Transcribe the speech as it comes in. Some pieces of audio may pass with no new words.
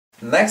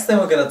Next thing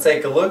we're going to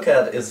take a look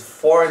at is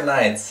four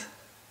knights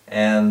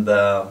and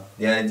the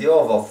idea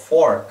of a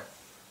fork.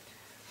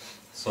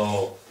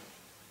 So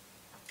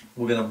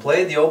we're going to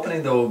play the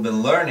opening that we've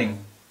been learning.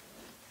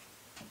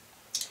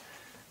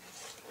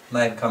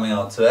 Knight coming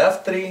out to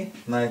f3,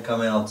 knight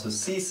coming out to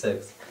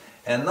c6.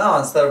 And now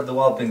instead of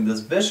developing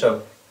this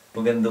bishop,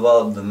 we're going to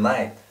develop the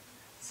knight.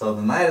 So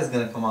the knight is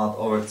going to come out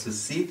over to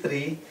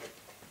c3,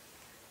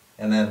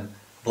 and then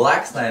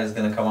black's knight is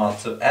going to come out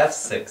to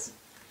f6.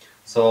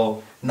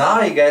 So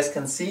now you guys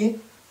can see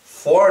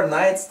four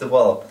knights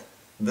developed.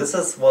 This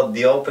is what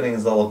the opening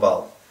is all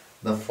about.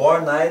 The four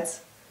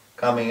knights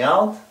coming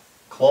out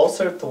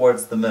closer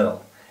towards the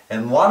middle.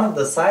 And one of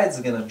the sides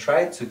is going to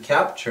try to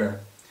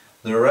capture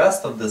the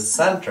rest of the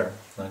center.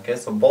 Okay,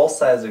 so both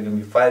sides are going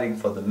to be fighting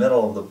for the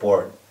middle of the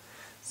board.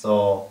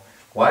 So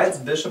white's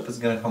bishop is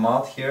going to come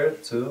out here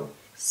to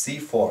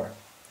c4.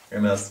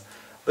 Remember,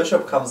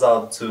 bishop comes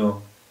out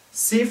to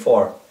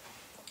c4.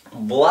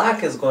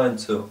 Black is going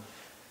to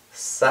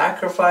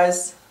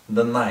sacrifice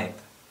the knight,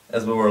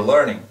 as we were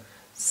learning.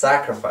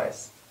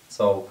 Sacrifice.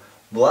 So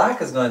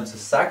black is going to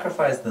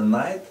sacrifice the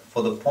knight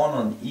for the pawn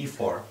on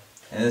e4.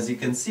 And as you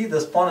can see,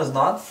 this pawn is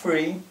not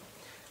free,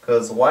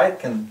 because white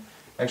can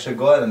actually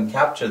go ahead and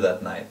capture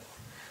that knight.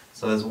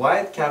 So as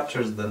white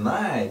captures the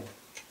knight,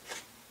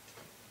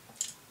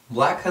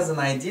 black has an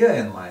idea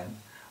in mind.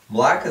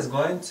 Black is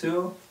going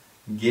to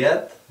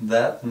get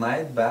that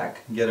knight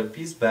back, get a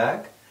piece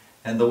back,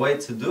 and the way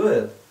to do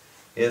it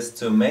is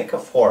to make a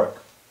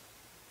fork.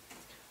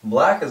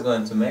 Black is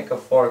going to make a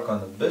fork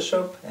on the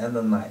bishop and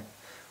the knight.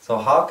 So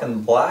how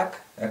can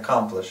black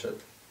accomplish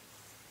it?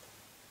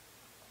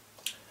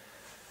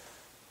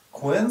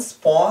 Queen's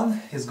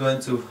pawn is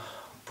going to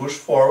push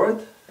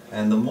forward,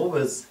 and the move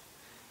is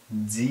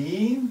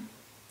d5.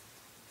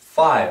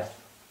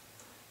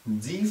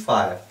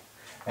 d5.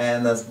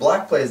 And as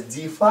black plays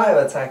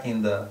d5,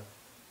 attacking the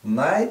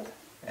knight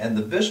and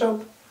the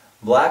bishop,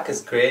 black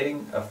is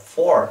creating a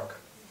fork.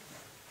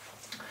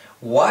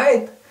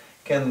 White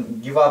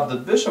can give up the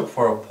bishop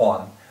for a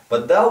pawn,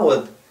 but that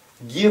would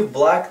give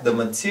black the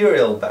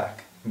material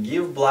back,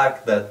 give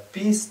black that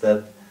piece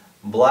that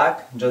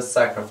black just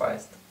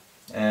sacrificed.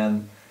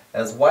 And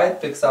as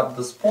white picks up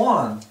this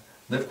pawn,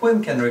 the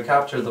queen can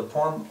recapture the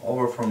pawn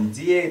over from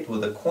d8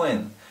 with the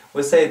queen.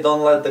 We say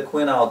don't let the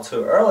queen out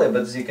too early,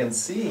 but as you can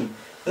see,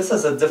 this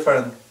is a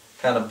different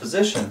kind of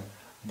position.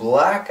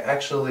 Black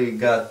actually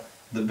got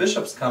the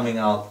bishops coming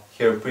out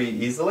here pretty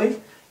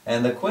easily,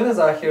 and the queen is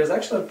out here is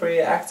actually a pretty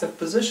active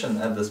position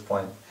at this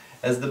point.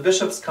 As the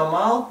bishops come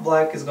out,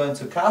 black is going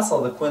to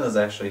castle, the queen is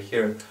actually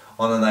here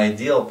on an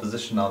ideal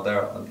position out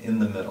there in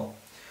the middle.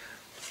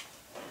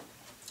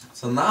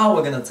 So now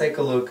we're going to take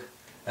a look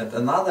at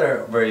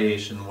another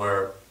variation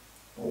where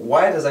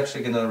white is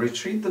actually going to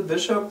retreat the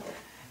bishop,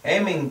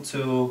 aiming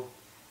to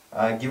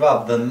give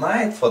up the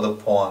knight for the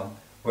pawn,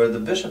 where the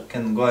bishop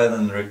can go ahead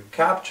and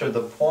recapture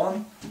the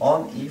pawn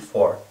on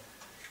e4.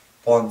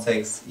 Pawn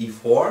takes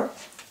e4,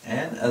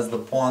 and as the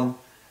pawn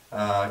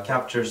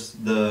captures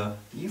the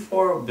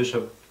e4,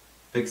 bishop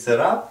picks it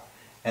up,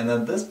 and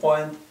at this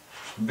point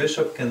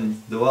bishop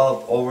can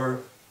develop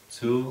over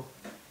to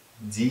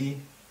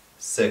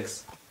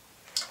d6.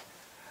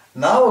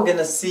 Now we're going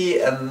to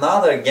see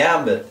another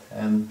gambit,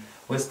 and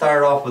we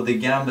start off with the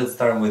gambit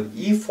starting with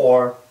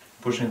e4,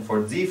 pushing for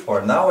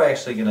d4. Now we're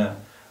actually going to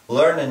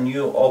learn a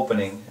new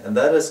opening, and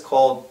that is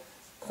called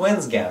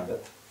Queen's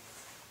Gambit.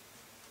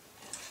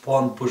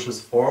 Pawn pushes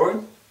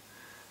forward,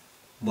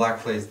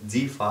 black plays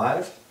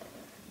d5,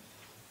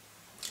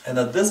 and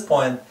at this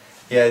point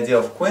the idea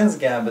of Queen's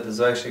Gambit is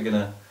we're actually going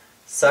to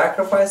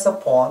sacrifice a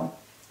pawn,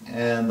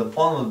 and the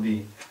pawn will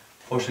be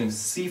pushing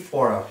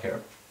c4 out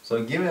here.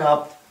 So giving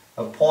up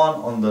a pawn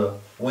on the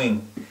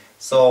wing.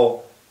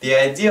 So the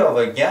idea of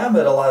a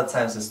gambit a lot of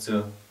times is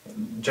to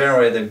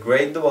generate a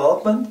great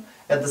development,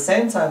 at the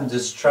same time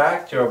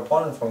distract your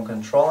opponent from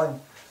controlling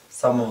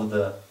some of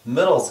the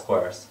middle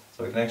squares.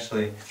 So you can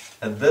actually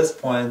at this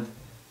point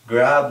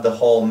grab the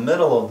whole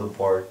middle of the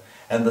board,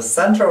 and the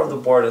center of the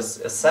board is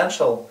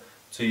essential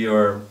to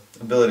your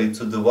ability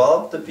to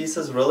develop the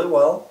pieces really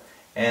well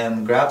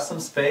and grab some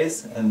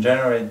space and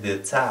generate the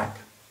attack.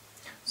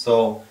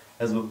 So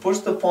as we push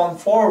the pawn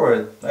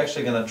forward, we're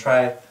actually going to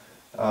try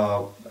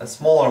a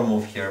smaller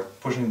move here,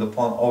 pushing the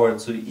pawn over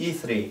to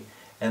e3.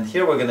 And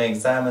here we're going to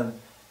examine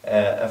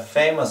a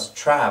famous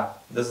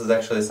trap. This is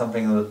actually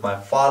something that my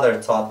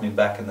father taught me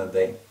back in the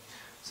day.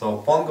 So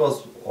pawn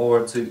goes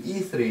over to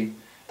e3,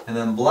 and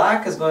then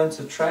black is going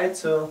to try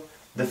to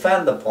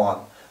defend the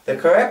pawn. The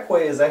correct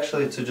way is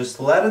actually to just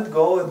let it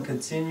go and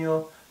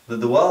continue the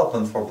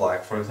development for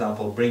black. For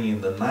example,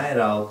 bringing the knight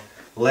out,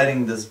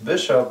 letting this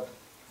bishop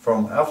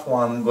from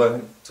f1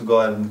 going to go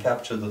ahead and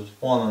capture the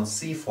pawn on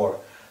c4.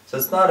 So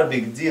it's not a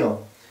big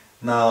deal.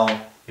 Now,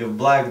 if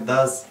black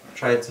does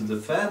try to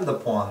defend the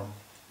pawn,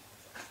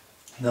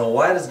 now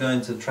white is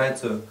going to try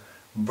to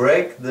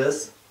break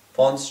this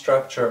pawn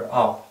structure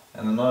up.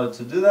 And in order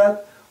to do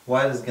that,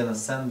 white is going to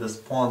send this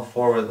pawn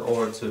forward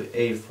over to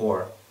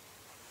a4.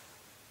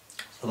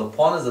 So the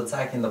pawn is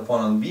attacking the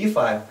pawn on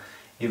b5.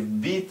 if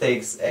b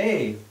takes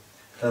a,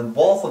 then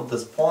both of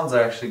these pawns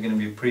are actually going to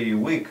be pretty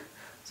weak.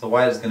 So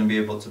white is going to be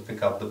able to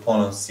pick up the pawn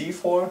on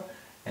c4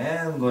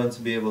 and going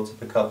to be able to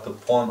pick up the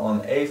pawn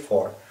on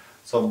a4.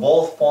 So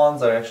both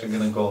pawns are actually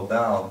going to go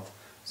down.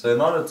 So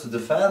in order to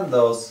defend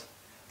those,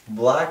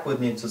 black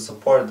would need to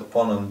support the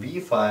pawn on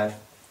b5,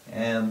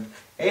 and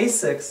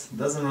a6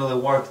 doesn't really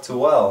work too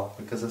well,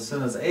 because as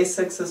soon as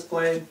a6 is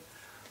played,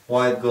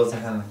 white goes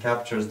ahead and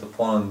captures the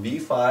pawn on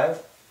b5,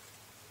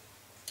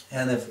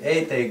 and if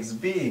a takes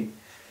b,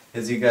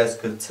 as you guys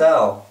could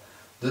tell,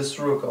 this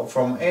rook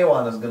from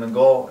a1 is going to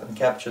go and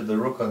capture the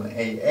rook on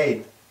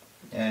a8,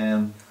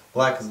 and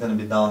black is going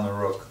to be down the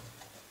rook.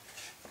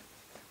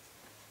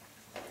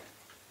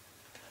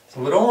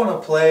 So we don't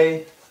want to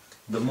play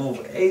the move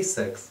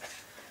a6.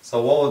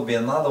 So what would be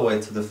another way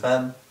to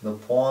defend the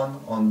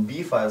pawn on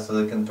b5 so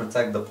they can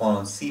protect the pawn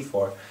on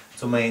c4,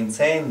 to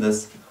maintain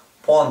this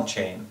pawn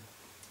chain?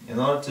 In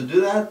order to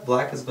do that,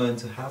 black is going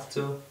to have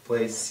to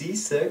play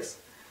c6,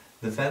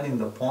 defending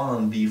the pawn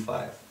on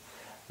b5.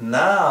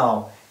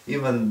 Now,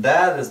 even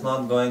that is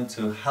not going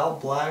to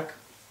help black,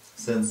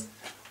 since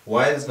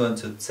white is going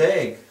to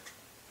take,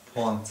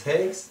 pawn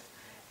takes,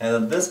 and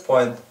at this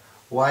point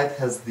white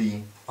has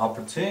the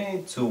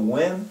opportunity to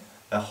win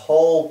a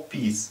whole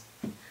piece.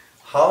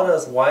 How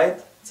does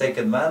white take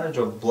advantage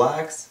of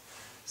black's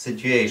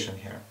situation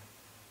here?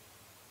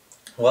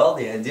 Well,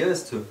 the idea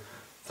is to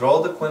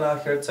throw the queen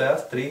out here to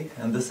f3,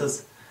 and this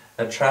is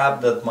a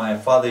trap that my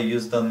father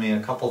used on me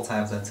a couple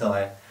times until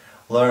I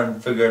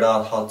figured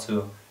out how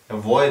to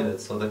avoid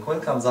it. So the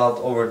queen comes out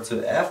over to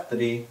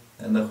f3,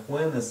 and the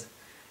queen is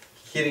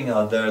hitting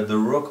out there the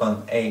rook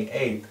on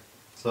a8.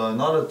 So in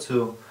order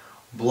to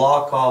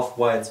block off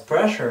white's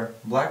pressure,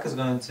 black is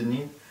going to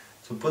need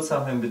to put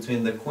something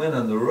between the queen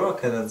and the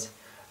rook, and it's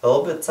a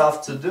little bit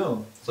tough to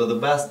do. So the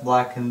best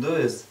black can do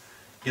is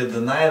get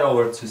the knight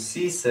over to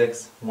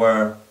c6,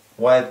 where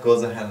white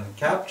goes ahead and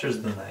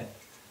captures the knight,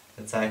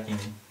 attacking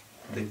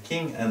the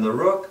king and the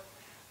rook,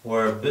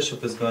 where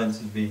bishop is going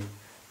to be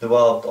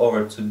developed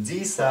over to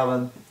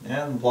d7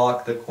 and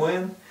block the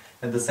queen.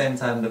 At the same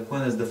time, the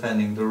queen is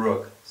defending the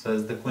rook. So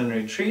as the queen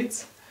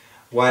retreats,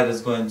 white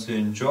is going to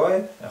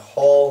enjoy a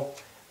whole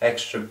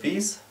extra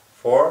piece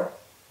for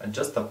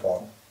just a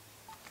pawn.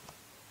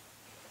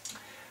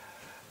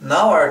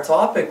 Now our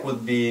topic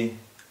would be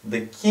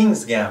the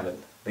king's gambit.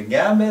 The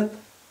gambit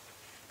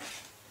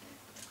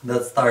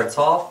that starts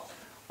off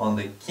on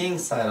the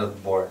king's side of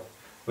the board.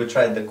 We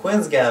tried the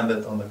queen's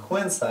gambit on the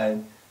queen's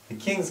side. The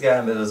king's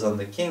gambit is on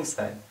the king's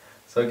side.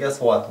 So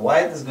guess what?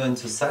 White is going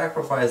to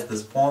sacrifice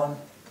this pawn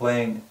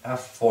playing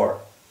f4.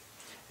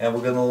 And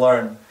we're going to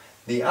learn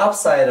the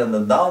upside and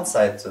the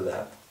downside to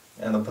that,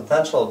 and the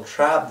potential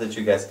trap that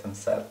you guys can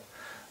set.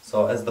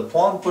 So as the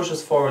pawn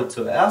pushes forward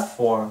to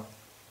f4,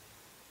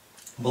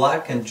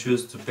 black can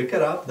choose to pick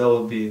it up. That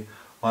would be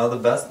one of the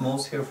best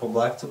moves here for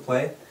black to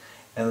play.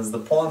 And as the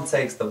pawn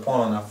takes the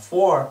pawn on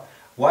f4,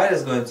 white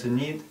is going to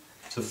need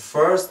to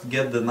first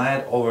get the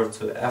knight over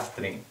to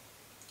f3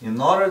 in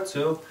order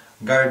to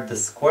guard the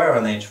square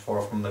on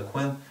h4 from the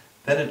queen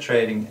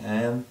penetrating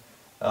and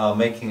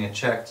making a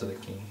check to the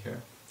king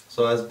here.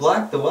 So as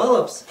black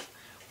develops,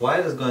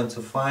 white is going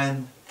to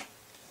find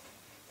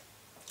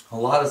a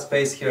lot of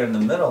space here in the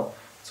middle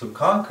to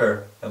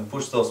conquer and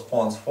push those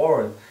pawns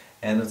forward.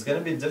 And it's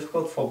going to be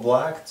difficult for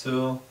black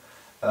to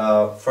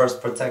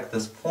first protect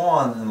this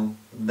pawn and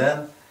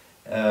then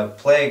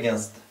play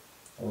against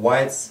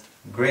white's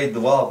great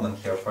development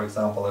here. For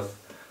example, if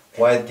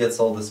white gets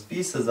all these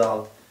pieces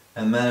out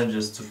and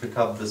manages to pick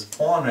up this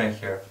pawn right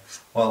here,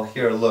 well,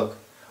 here, look,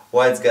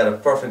 white's got a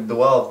perfect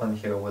development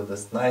here with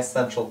this nice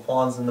central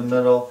pawns in the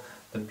middle,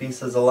 the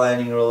pieces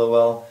aligning really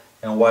well,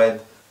 and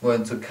white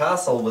going to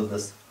castle with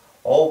this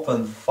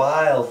open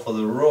file for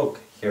the rook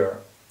here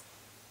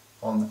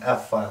on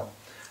f file.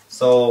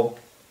 So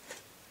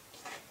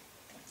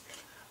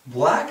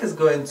black is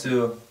going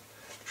to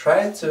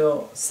try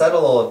to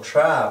settle a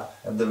trap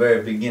at the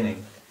very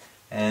beginning,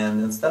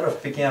 and instead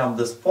of picking up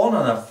this pawn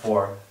on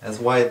f4, as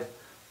white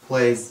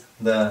plays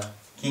the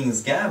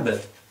king's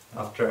gambit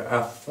after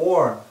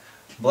f4,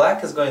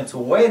 black is going to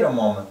wait a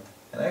moment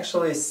and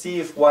actually see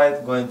if white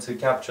is going to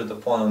capture the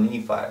pawn on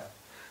e5.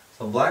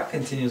 So black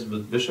continues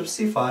with bishop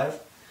c5,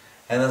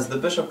 and as the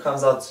bishop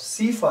comes out to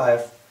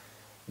c5,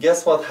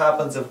 guess what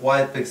happens if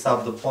white picks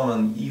up the pawn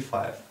on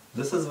e5?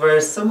 This is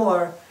very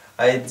similar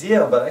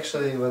idea, but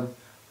actually even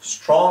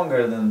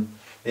stronger than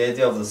the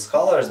idea of the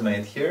scholars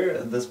made here.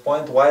 At this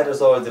point, white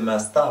is already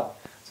messed up.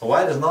 So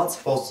white is not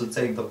supposed to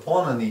take the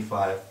pawn on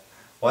e5.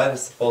 White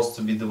is supposed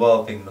to be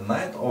developing the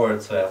knight over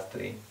to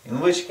f3. In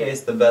which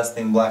case, the best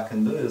thing black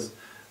can do is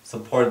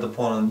support the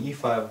pawn on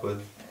e5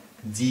 with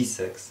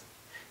d6.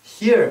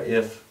 Here,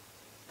 if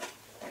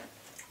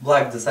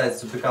black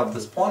decides to pick up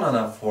this pawn on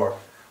f4,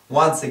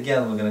 once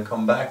again we're going to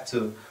come back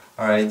to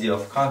our idea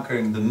of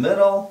conquering the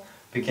middle,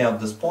 picking up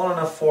this pawn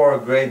on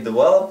f4, great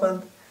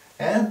development,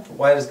 and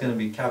white is going to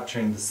be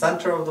capturing the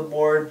center of the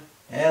board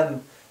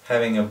and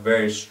having a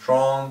very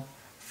strong,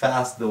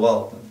 fast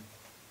development.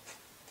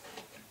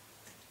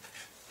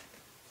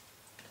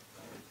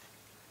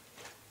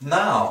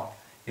 Now,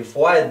 if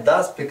white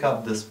does pick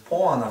up this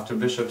pawn after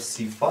bishop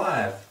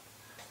c5,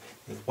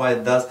 if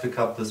white does pick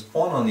up this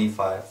pawn on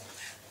e5,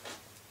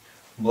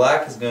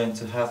 black is going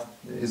to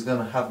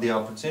have the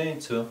opportunity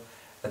to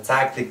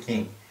attack the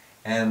king.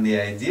 And the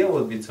idea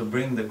would be to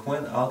bring the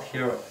queen out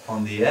here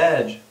on the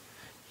edge,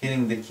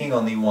 hitting the king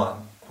on e1,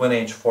 queen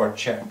h4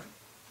 check.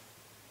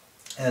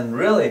 And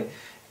really,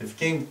 if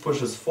king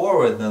pushes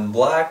forward, then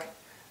black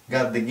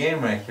got the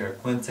game right here.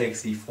 Queen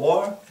takes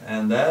e4,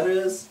 and that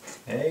is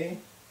a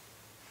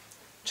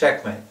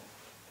checkmate.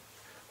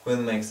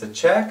 Queen makes a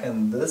check,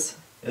 and this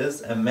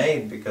is a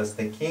mate because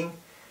the king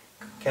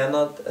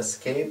cannot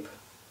escape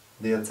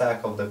the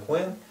attack of the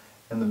queen,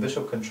 and the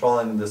bishop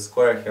controlling the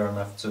square here on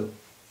f2.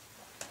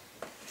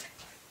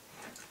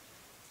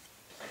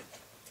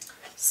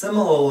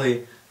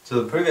 Similarly to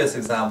the previous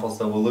examples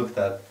that we looked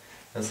at,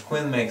 as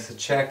queen makes a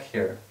check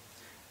here,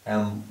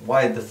 and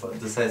white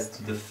decides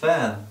to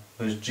defend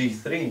with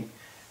g3,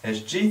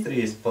 as g3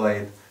 is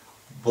played,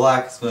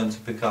 black is going to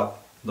pick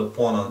up the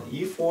pawn on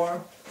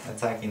e4,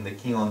 attacking the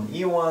king on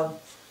e1,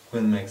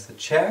 queen makes a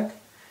check,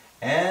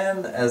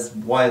 and as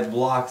white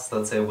blocks,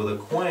 let's say with a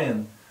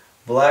queen,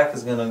 black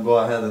is going to go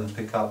ahead and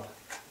pick up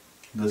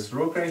this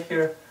rook right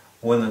here,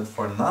 win it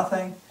for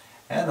nothing,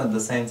 and at the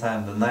same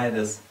time the knight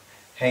is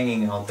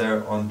hanging out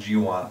there on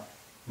g1,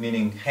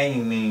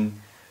 meaning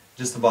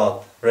just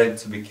about ready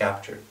to be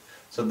captured.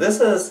 So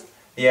this is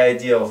the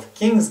idea of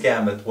King's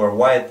Gambit, where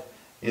white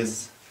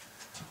is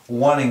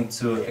wanting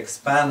to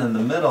expand in the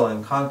middle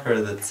and conquer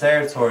the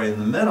territory in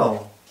the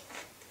middle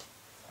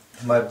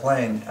by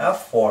playing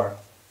f4,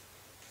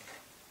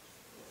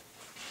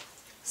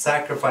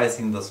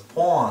 sacrificing this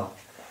pawn,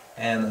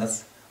 and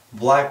as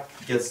black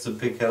gets to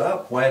pick it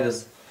up, white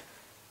is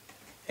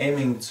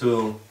aiming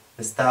to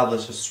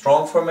establish a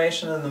strong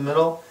formation in the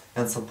middle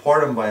and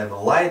support him by the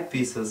light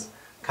pieces,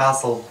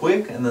 castle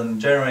quick, and then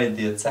generate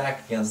the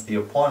attack against the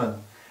opponent.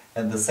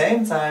 At the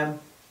same time,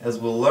 as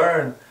we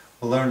learned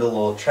a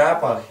little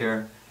trap out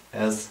here,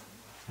 as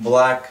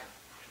black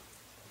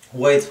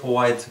waits for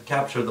white to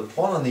capture the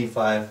pawn on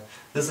e5.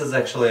 This is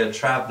actually a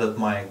trap that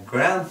my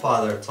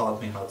grandfather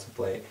taught me how to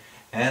play,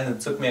 and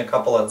it took me a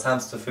couple of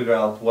attempts to figure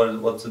out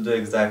what to do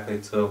exactly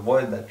to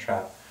avoid that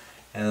trap.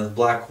 And as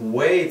black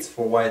waits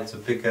for white to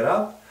pick it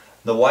up,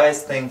 the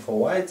wise thing for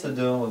white to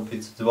do would be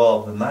to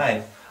develop the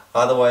knight.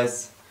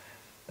 Otherwise,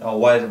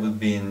 white would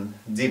be in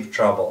deep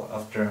trouble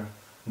after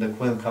the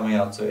queen coming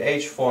out to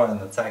h4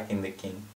 and attacking the king.